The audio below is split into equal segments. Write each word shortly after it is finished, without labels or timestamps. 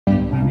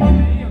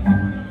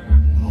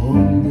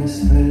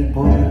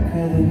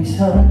porqué de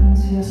mis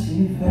ansias y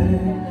mi fe,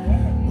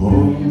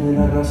 donde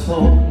la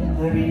razón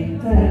de mi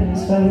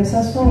intensa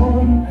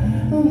desazón,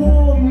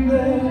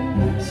 donde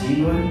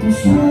sigo en tus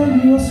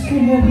sueños que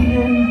me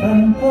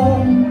alientan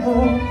tanto,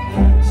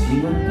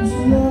 sigo en tus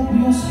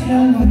labios que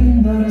al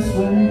brindar su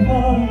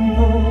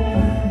encanto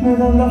me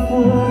dan la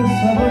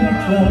fuerza de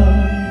luchar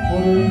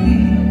por ti.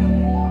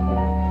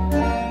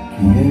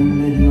 ¿Quién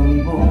me dio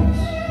mi voz,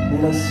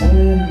 el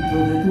acento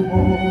de tu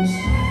voz?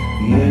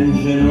 ¿Quién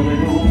llenó de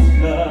luz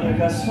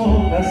largas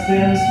horas de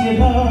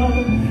ansiedad?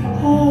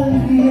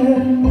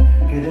 Alguien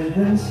que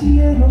desde el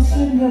cielo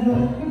señaló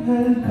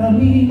el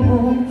camino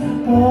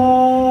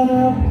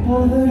para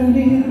poder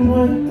unir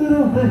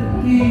nuestros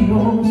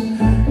destinos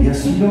y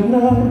así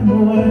lograr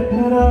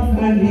nuestra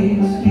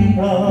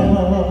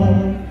felicidad.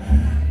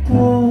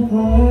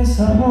 Todo es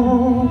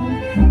amor,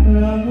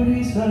 la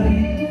brisa y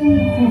tú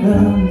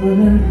jugando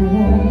en el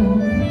rumor,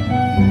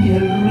 y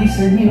el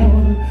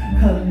ruiseñor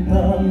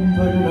cantando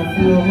en una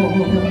flor,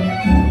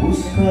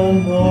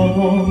 buscando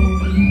amor,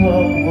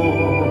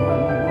 amor.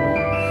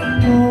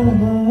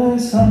 Todo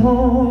es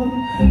amor,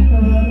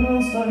 la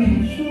rosa y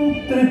yo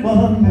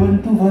trepando en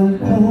tu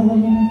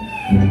balcón,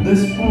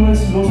 después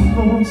los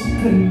dos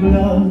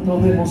temblando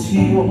de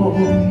emoción,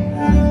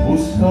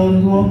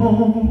 buscando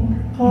amor,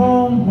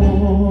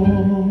 amor.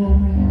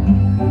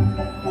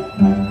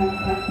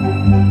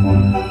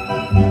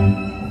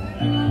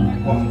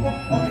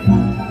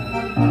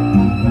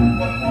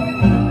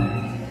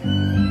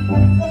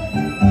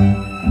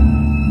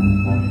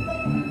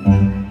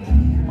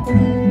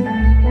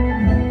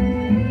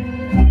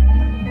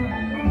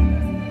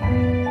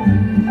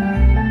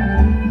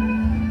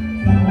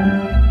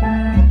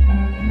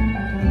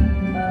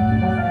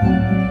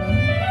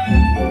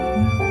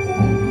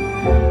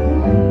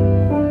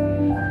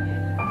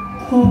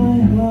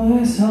 Todo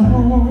es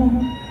amor,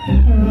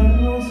 la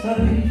rosa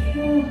y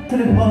yo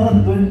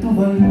trepando en tu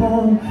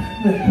balcón,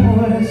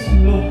 después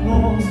los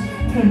dos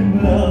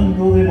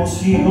temblando de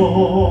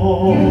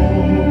emoción,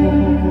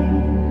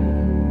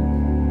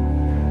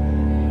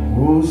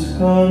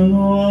 buscando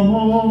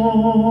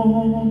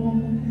amor,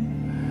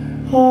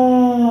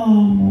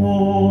 amor.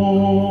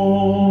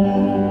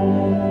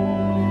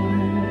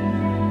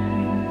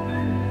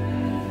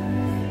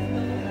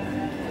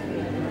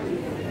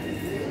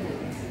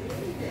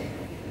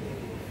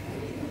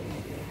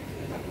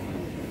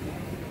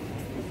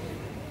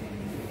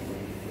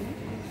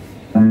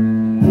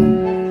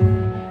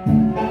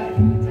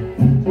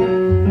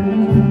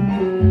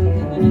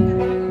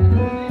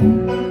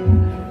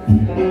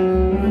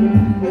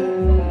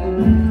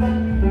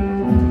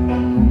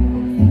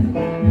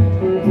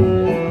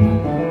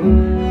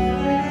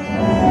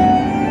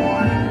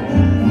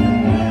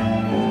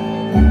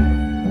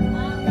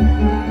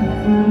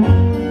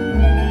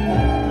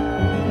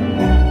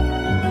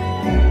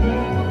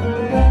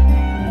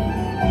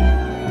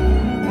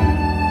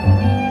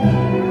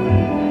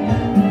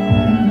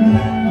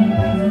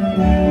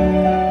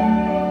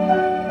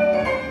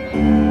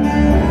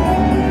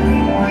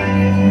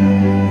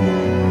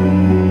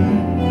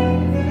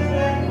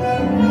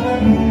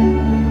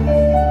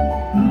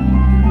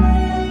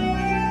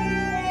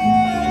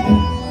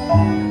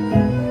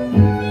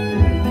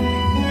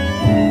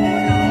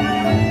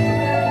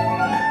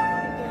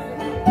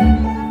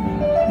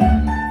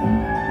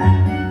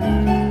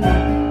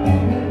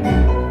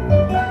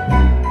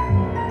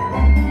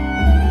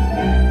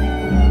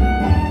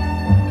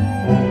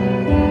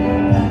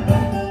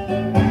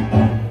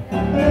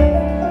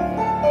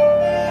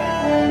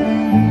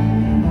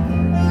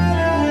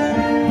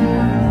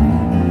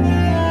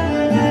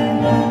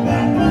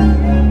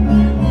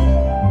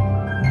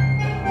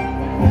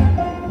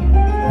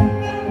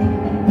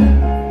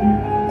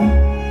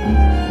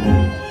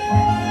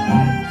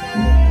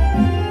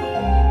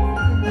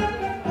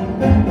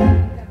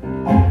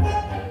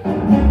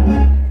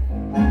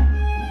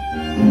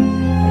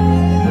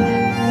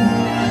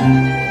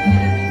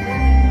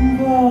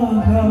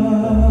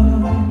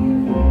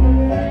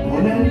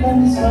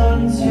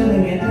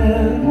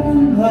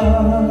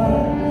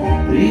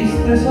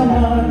 Tristes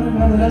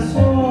amarga de la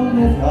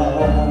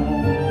soledad,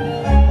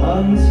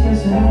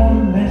 ansias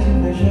enormes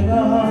de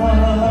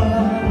llegar.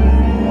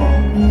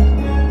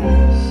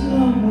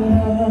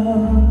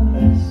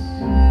 Sabrás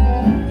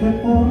que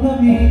por la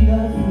vida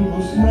fui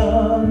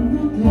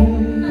buscándote,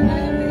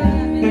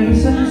 que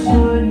hice tus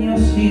sueños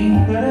sin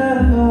querer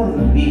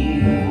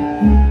dormir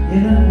y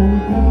en algún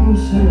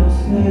cruce los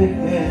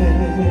dejé.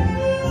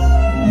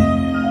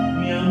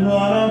 Mi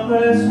andar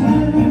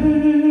apresuré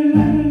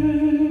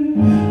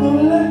con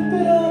la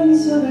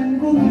esperanza de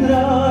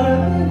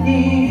encontrarte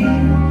aquí,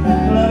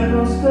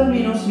 largos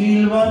caminos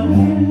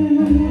silbané,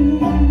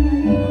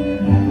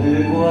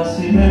 leguas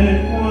y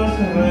leguas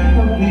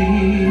recorrí.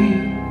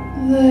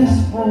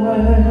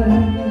 Después,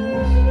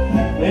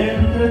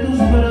 entre tus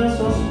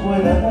brazos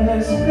pueda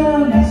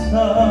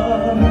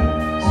descansar,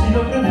 si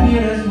lo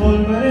prefieres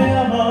volveré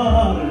a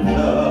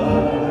marchar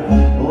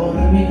por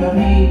mi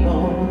camino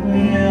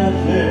de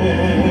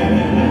ayer.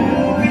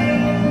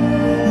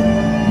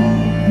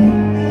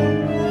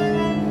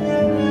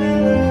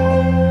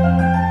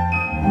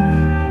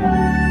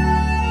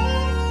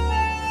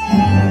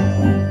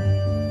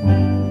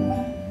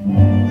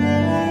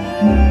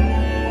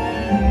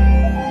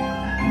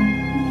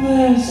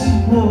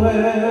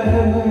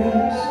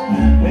 después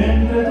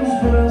entre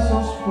tus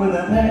brazos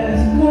pueda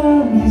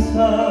descansar.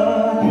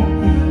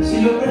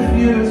 Si lo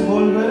prefieres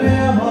volveré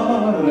a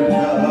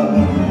marchar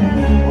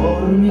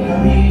por mi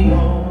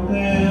camino de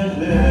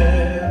ayer.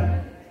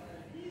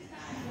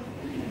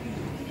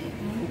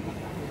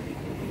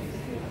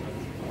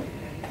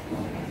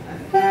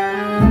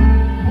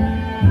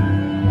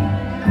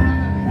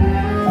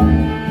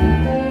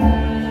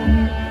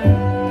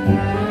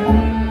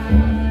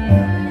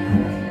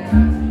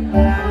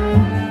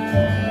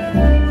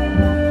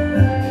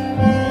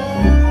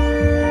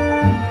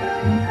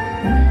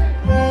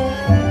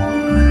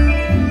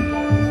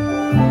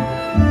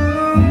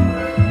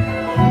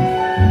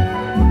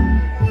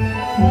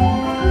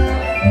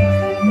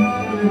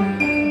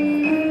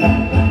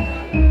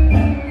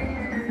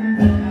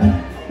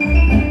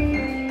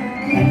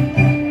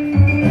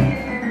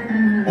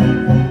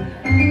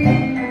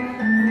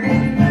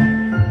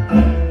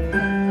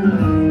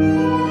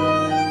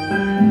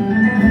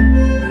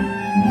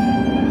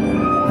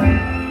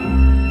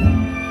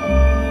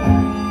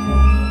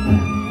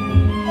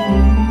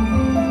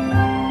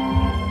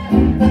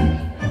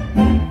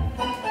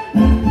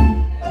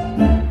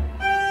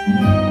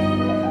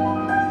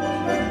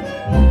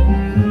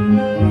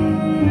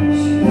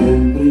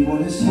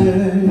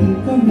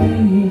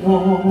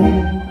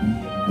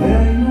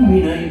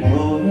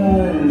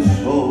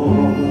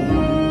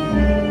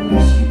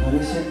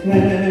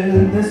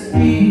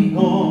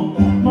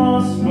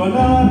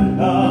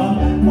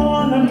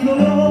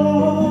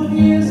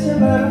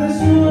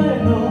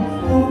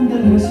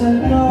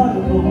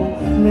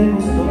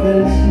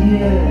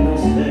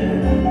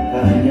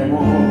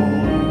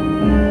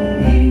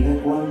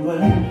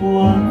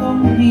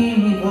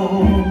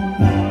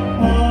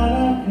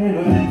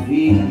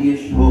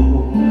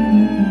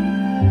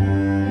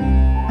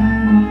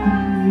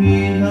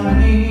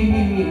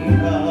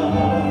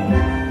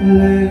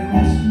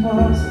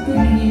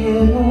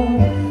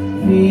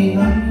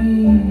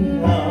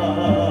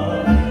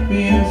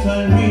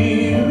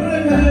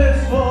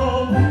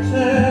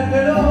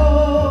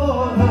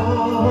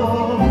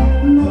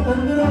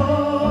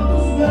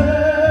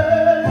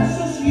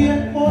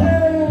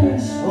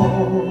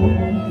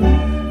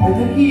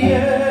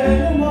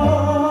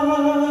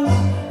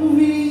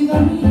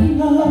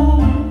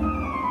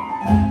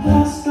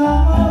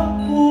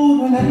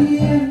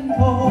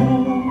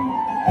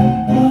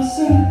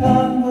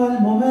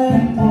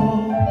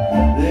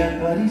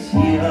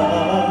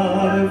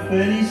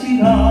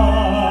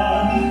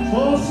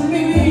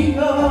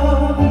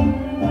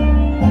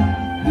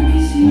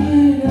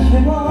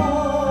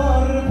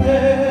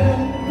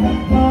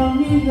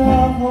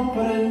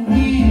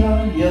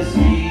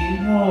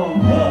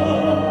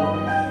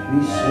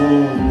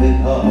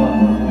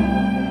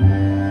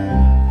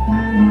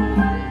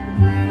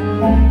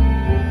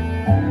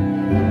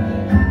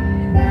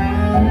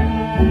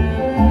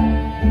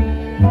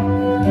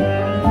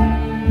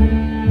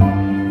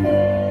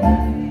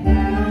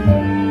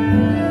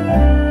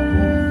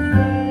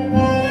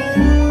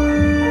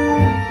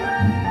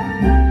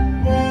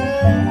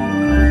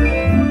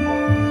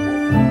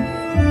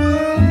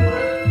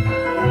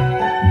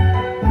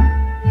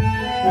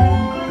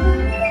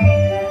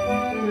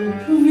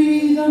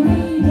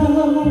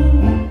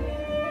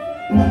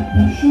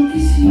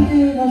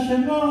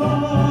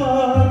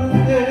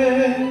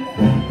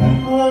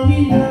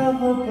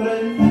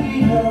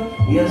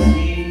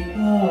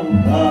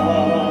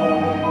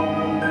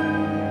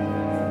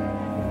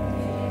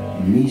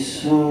 Mi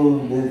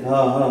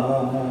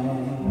soledad.